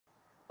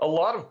A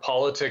lot of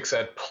politics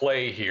at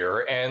play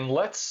here, and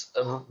let's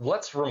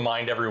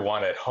remind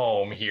everyone at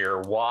home here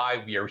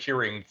why we are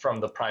hearing from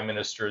the Prime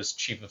Minister's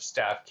Chief of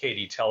Staff,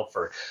 Katie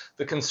Telford.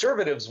 The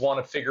Conservatives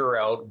want to figure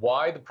out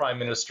why the Prime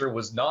Minister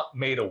was not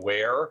made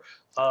aware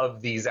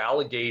of these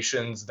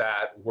allegations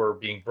that were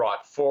being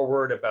brought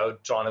forward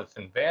about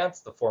Jonathan Vance,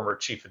 the former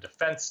Chief of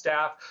Defence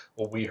Staff.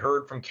 What we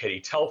heard from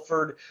Katie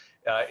Telford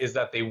is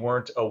that they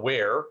weren't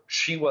aware.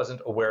 She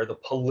wasn't aware. The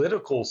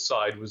political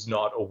side was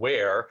not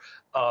aware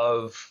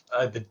of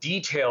the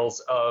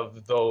details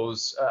of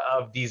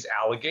these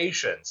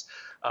allegations.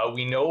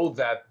 We know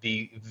that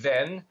the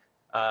then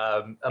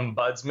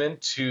ombudsman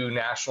to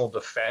national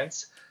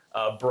defense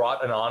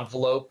brought an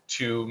envelope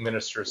to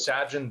Minister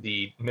Sajjan,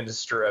 the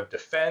Minister of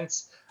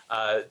Defense.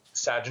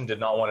 Sajjan did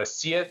not want to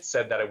see it,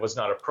 said that it was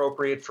not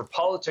appropriate for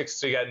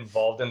politics to get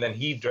involved, and then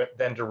he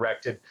then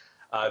directed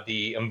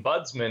the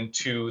ombudsman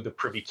to the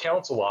Privy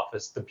Council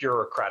office, the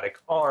bureaucratic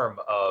arm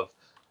of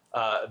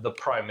the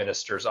Prime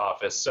Minister's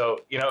office.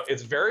 So,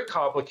 it's very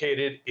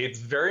complicated. It's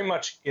very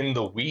much in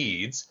the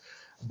weeds.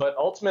 But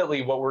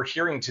ultimately, what we're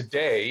hearing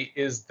today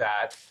is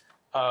that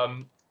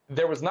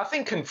there was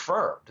nothing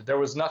confirmed. There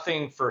was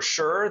nothing for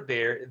sure.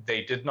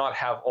 They did not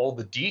have all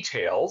the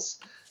details.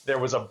 There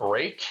was a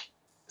break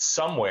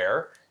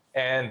somewhere.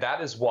 And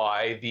that is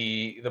why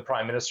the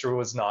Prime Minister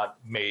was not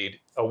made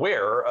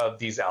aware of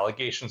these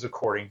allegations,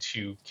 according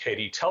to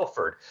Katie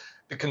Telford.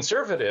 The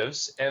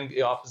Conservatives and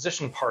the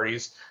opposition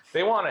parties,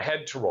 they want a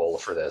head to roll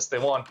for this. They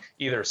want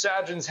either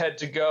Sajjan's head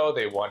to go,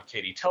 they want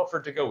Katie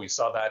Telford to go. We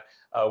saw that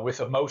with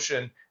a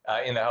motion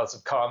in the House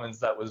of Commons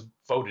that was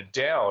voted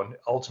down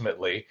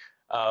ultimately.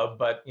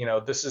 But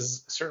this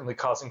is certainly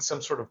causing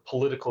some sort of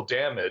political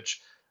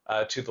damage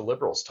to the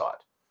Liberals, Todd.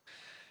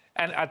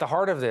 And at the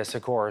heart of this,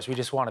 of course, we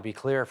just want to be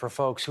clear for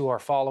folks who are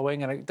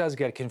following, and it does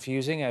get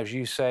confusing, as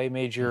you say,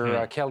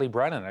 Major Kelly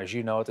Brennan, as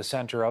you know, at the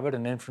center of it,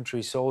 an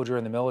infantry soldier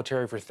in the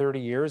military for 30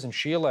 years, and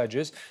she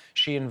alleges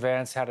she and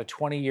Vance had a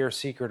 20-year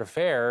secret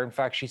affair. In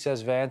fact, she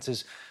says Vance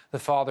is the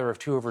father of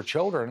 2 of her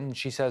children, and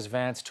she says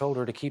Vance told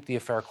her to keep the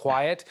affair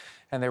quiet,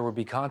 and there would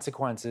be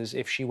consequences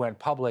if she went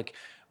public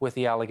with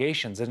the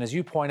allegations. And as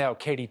you point out,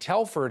 Katie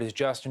Telford is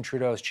Justin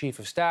Trudeau's chief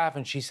of staff,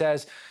 and she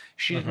says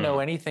she didn't know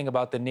anything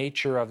about the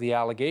nature of the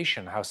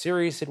allegation, how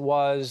serious it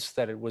was,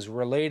 that it was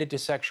related to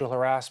sexual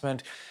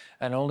harassment,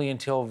 and only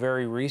until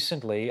very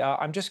recently.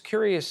 I'm just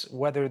curious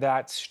whether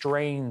that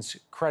strains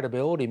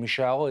credibility,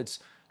 Michel. It's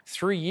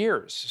 3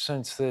 years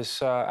since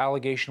this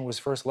allegation was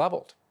first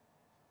leveled.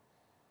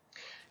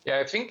 Yeah,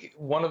 I think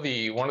one of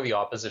the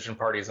opposition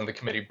parties in the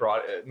committee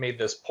made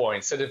this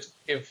point, said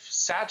if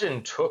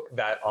Sajjan took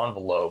that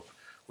envelope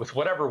with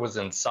whatever was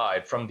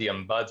inside from the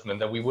ombudsman,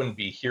 then we wouldn't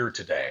be here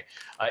today.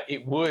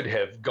 It would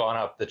have gone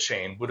up the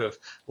chain, would have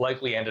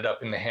likely ended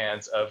up in the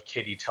hands of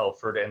Katie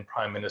Telford and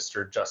Prime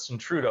Minister Justin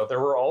Trudeau.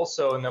 There were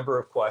also a number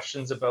of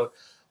questions about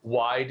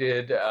why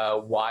did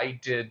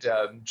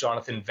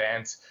Jonathan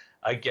Vance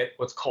get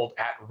what's called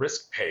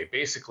at-risk pay,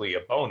 basically a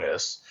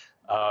bonus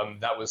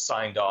that was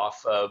signed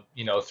off,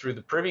 through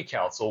the Privy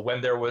Council when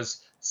there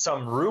was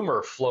some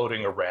rumor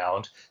floating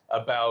around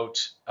about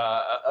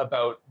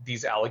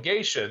these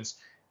allegations.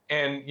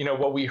 And,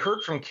 what we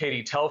heard from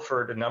Katie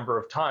Telford a number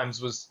of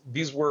times was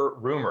these were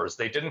rumors.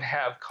 They didn't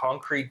have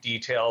concrete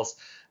details.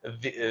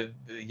 The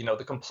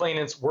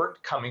complainants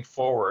weren't coming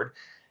forward.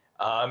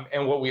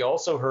 And what we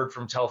also heard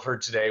from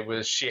Telford today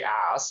was she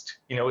asked,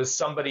 is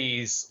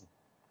somebody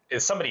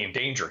in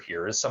danger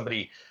here? Is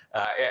somebody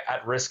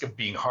at risk of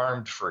being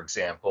harmed, for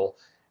example?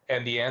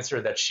 And the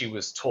answer that she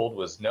was told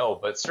was no.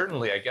 But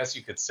certainly, I guess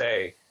you could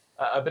say,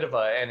 a bit of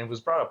and it was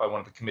brought up by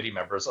one of the committee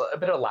members, a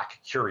bit of lack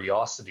of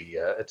curiosity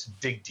to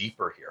dig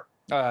deeper here.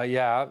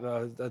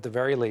 At the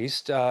very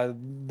least.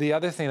 The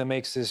other thing that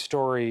makes this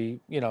story,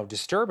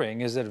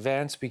 disturbing is that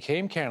Vance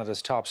became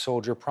Canada's top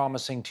soldier,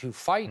 promising to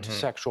fight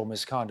sexual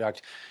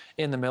misconduct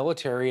in the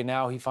military, and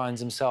now he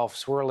finds himself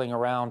swirling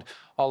around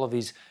all of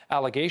these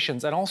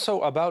allegations. And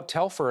also about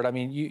Telford, I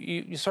mean,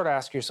 you sort of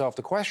ask yourself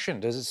the question,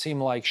 does it seem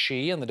like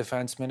she and the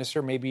defense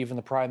minister, maybe even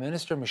the prime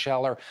minister,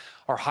 Michel,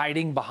 are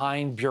hiding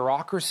behind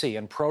bureaucracy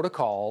and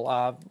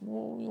protocol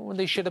when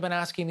they should have been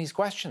asking these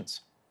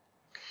questions?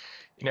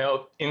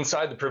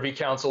 Inside the Privy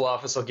Council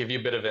office, I'll give you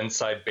a bit of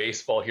inside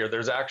baseball here.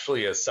 There's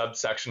actually a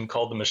subsection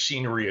called the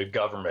machinery of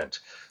government.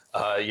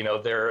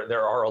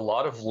 There are a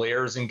lot of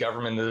layers in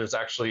government. There's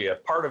actually a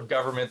part of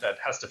government that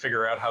has to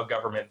figure out how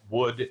government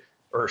would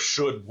or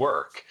should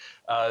work.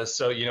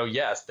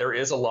 Yes, there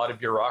is a lot of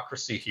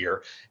bureaucracy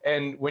here.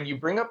 And when you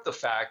bring up the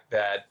fact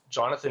that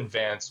Jonathan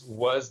Vance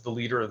was the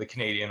leader of the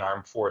Canadian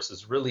Armed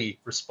Forces, really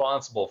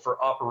responsible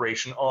for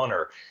Operation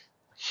Honor,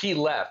 he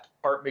left.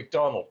 Art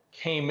McDonald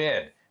came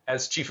in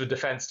as Chief of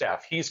Defence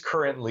Staff. He's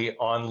currently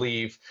on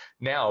leave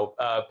now,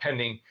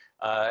 pending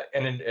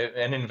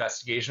an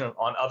investigation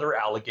on other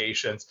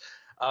allegations.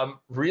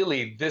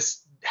 Really,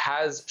 this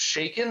has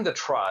shaken the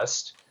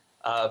trust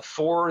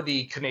for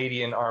the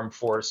Canadian Armed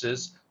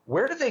Forces.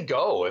 Where do they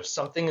go if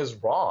something is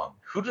wrong?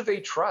 Who do they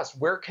trust?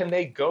 Where can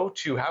they go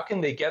to? How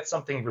can they get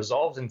something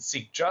resolved and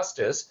seek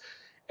justice?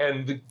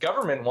 And the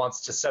government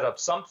wants to set up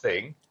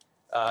something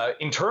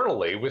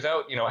internally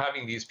without,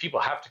 having these people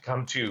have to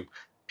come to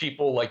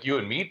people like you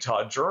and me,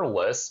 Todd,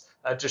 journalists,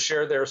 to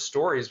share their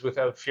stories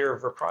without fear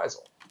of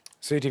reprisal.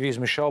 CTV's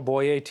Michel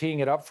Boyer teeing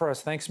it up for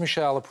us. Thanks,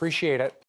 Michel. Appreciate it.